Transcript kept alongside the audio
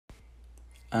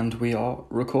And we are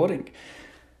recording.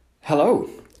 Hello,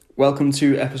 welcome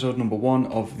to episode number 1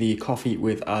 of the Coffee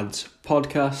with Ads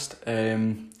podcast.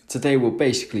 Today will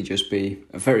basically just be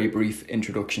a very brief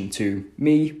introduction to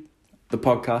me, the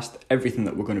podcast, everything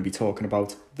that we're going to be talking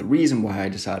about, the reason why I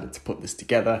decided to put this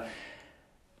together.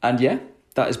 And yeah,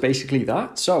 that is basically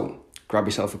that. So grab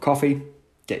yourself a coffee,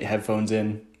 get your headphones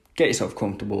in, get yourself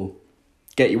comfortable,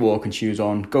 get your walking shoes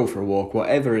on, go for a walk,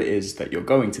 whatever it is that you're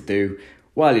going to do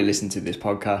while you listen to this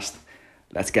podcast.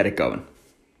 Let's get it going.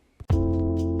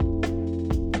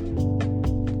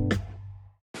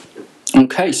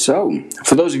 Okay, so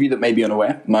for those of you that may be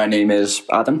unaware, my name is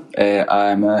Adam.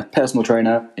 I'm a personal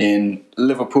trainer in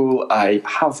Liverpool. I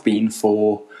have been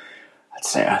for,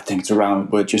 I think it's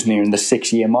around, we're just nearing the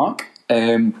 6-year mark.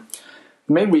 The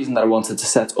main reason that I wanted to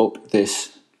set up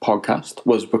this podcast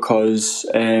was because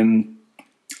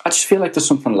I just feel like there's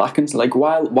something lacking. Like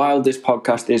while this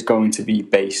podcast is going to be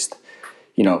based,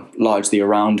 largely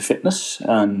around fitness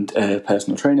and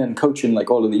personal training and coaching,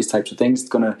 like all of these types of things, it's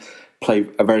going to play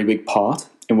a very big part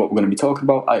in what we're going to be talking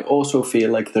about. I also feel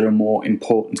like there are more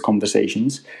important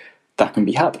conversations that can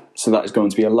be had. So that is going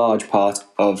to be a large part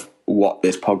of what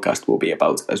this podcast will be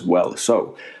about as well.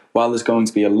 So while there's going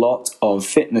to be a lot of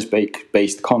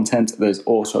fitness-based content, there's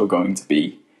also going to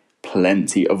be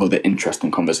plenty of other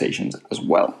interesting conversations as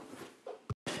well.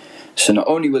 So not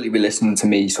only will you be listening to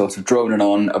me sort of droning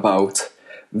on about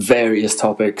various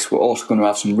topics, we're also going to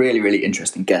have some really, really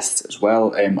interesting guests as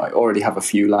well. I already have a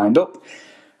few lined up.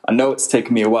 I know it's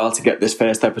taken me a while to get this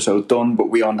first episode done, but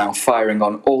we are now firing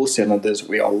on all cylinders.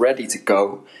 We are ready to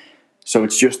go. So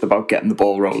it's just about getting the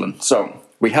ball rolling. So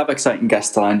we have exciting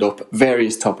guests lined up,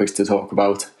 various topics to talk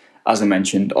about. As I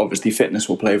mentioned, obviously fitness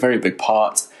will play a very big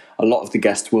part. A lot of the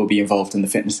guests will be involved in the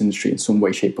fitness industry in some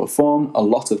way, shape or form. A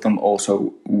lot of them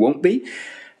also won't be.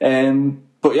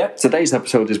 But yeah, today's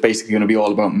episode is basically going to be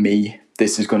all about me.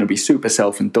 This is going to be super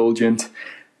self-indulgent.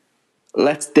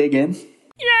 Let's dig in.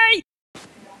 Yay!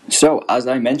 So, as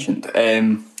I mentioned,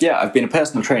 I've been a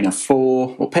personal trainer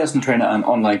and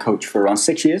online coach for around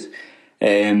 6 years.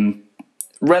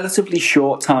 Relatively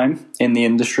short time in the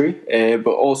industry,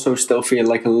 but also still feel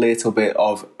like a little bit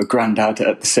of a granddad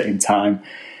at the same time.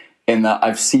 In that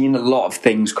I've seen a lot of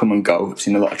things come and go. I've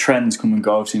seen a lot of trends come and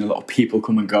go. I've seen a lot of people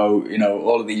come and go,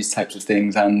 all of these types of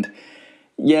things. And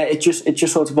yeah, it just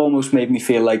sort of almost made me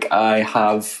feel like I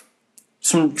have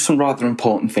some rather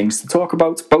important things to talk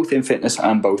about, both in fitness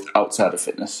and both outside of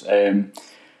fitness.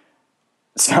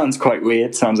 Sounds quite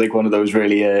weird. Sounds like one of those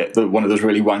really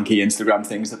wanky Instagram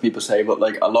things that people say. But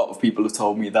like a lot of people have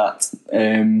told me that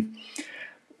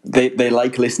They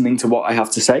like listening to what I have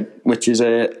to say, which is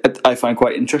I find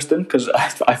quite interesting because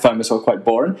I find myself quite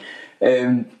boring.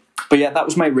 But yeah, that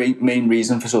was my main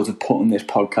reason for sort of putting this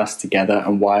podcast together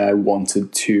and why I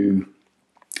wanted to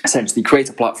essentially create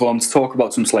a platform to talk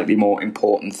about some slightly more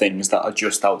important things that are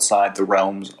just outside the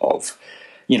realms of,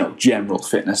 general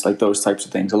fitness, like those types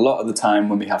of things. A lot of the time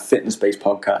when we have fitness-based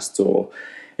podcasts or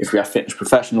if we have fitness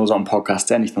professionals on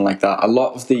podcasts, anything like that, a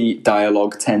lot of the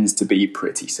dialogue tends to be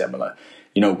pretty similar.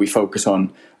 We focus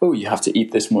on, you have to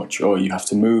eat this much, or you have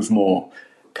to move more,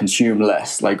 consume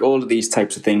less, like all of these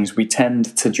types of things. We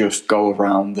tend to just go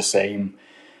around the same,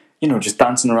 just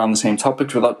dancing around the same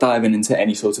topics without diving into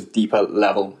any sort of deeper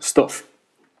level stuff.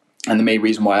 And the main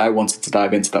reason why I wanted to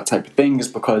dive into that type of thing is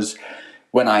because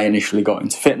when I initially got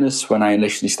into fitness, when I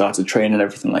initially started training,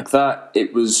 everything like that,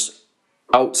 it was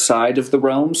outside of the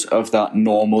realms of that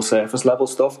normal surface level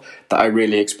stuff that I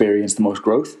really experienced the most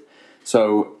growth.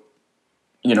 So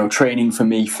training for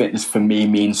me, fitness for me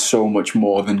means so much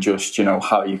more than just,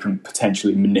 how you can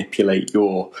potentially manipulate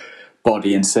your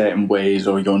body in certain ways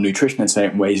or your nutrition in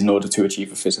certain ways in order to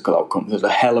achieve a physical outcome. There's a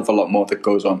hell of a lot more that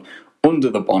goes on under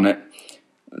the bonnet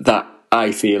that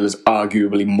I feel is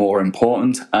arguably more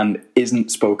important and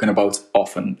isn't spoken about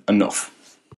often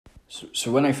enough.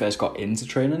 So when I first got into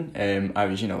training, I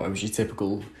was your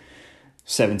typical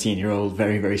 17-year-old,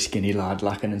 very, very skinny lad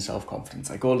lacking in self-confidence,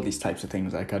 like all of these types of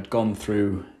things. Like I'd gone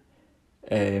through,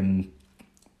 I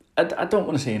don't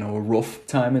want to say, a rough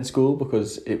time in school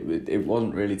because it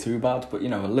wasn't really too bad, but,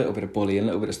 a little bit of bullying, a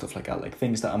little bit of stuff like that, like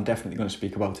things that I'm definitely going to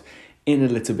speak about in a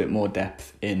little bit more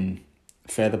depth in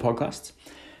further podcasts.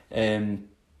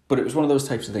 But it was one of those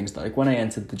types of things that, like, when I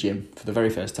entered the gym for the very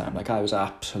first time, like I was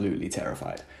absolutely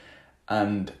terrified.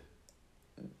 And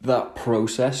that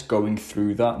process, going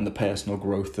through that and the personal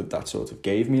growth that sort of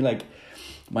gave me, like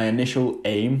my initial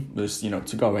aim was,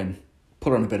 to go in,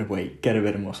 put on a bit of weight, get a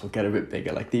bit of muscle, get a bit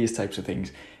bigger, like these types of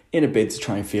things, in a bid to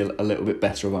try and feel a little bit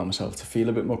better about myself, to feel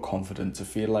a bit more confident, to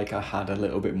feel like I had a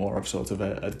little bit more of sort of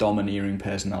a domineering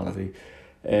personality.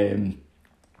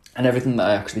 And everything that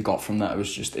I actually got from that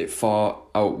was just, it far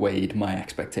outweighed my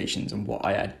expectations and what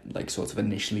I had like sort of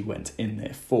initially went in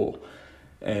there for.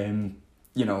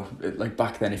 You know, like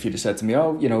back then, if you'd have said to me,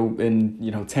 oh, you know,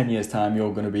 in, 10 years time,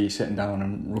 you're going to be sitting down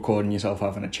and recording yourself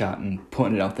having a chat and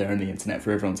putting it out there on the internet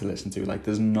for everyone to listen to, like,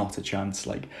 there's not a chance.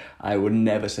 Like, I would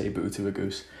never say boo to a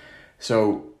goose.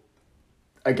 So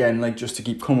again, like, just to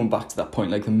keep coming back to that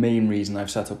point, like, the main reason I've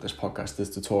set up this podcast is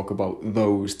to talk about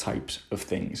those types of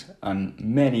things and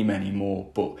many, many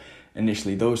more. But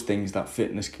initially, those things that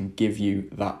fitness can give you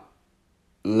that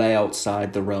lay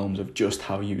outside the realms of just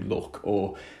how you look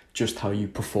or just how you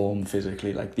perform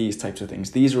physically, like these types of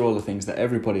things. These are all the things that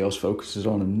everybody else focuses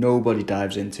on, and nobody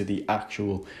dives into the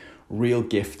actual real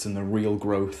gifts and the real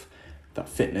growth that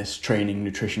fitness, training,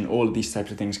 nutrition, all of these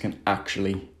types of things can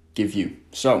actually give you.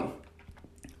 So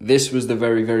this was the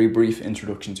very, very brief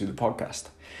introduction to the podcast.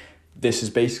 This has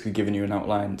basically given you an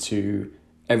outline to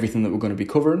everything that we're going to be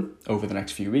covering over the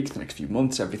next few weeks, the next few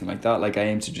months, everything like that. Like, I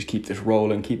aim to just keep this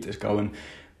rolling, keep this going.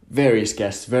 Various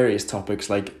guests, various topics,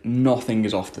 like, nothing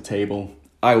is off the table.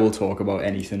 I will talk about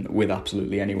anything with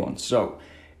absolutely anyone. So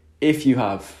if you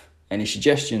have any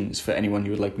suggestions for anyone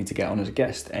you would like me to get on as a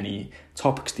guest, any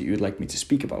topics that you would like me to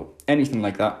speak about, anything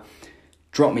like that,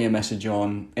 drop me a message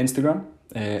on Instagram,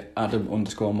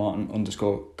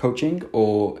 Adam_Martin_coaching,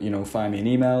 or, find me an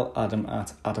email,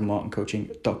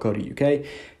 adam@adammartincoaching.co.uk.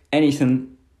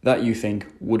 Anything that you think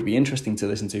would be interesting to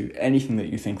listen to, anything that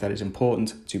you think that is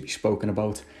important to be spoken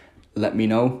about, let me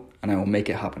know and I will make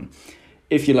it happen.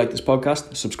 If you like this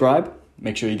podcast, subscribe.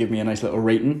 Make sure you give me a nice little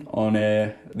rating on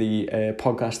the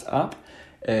podcast app.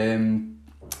 And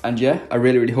yeah, I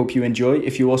really, really hope you enjoy.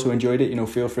 If you also enjoyed it,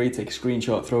 feel free to take a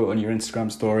screenshot, throw it on your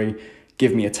Instagram story,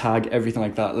 give me a tag, everything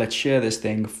like that. Let's share this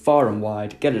thing far and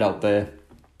wide, get it out there.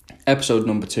 Episode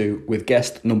number 2 with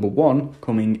guest number 1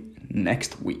 coming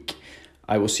next week.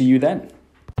 I will see you then.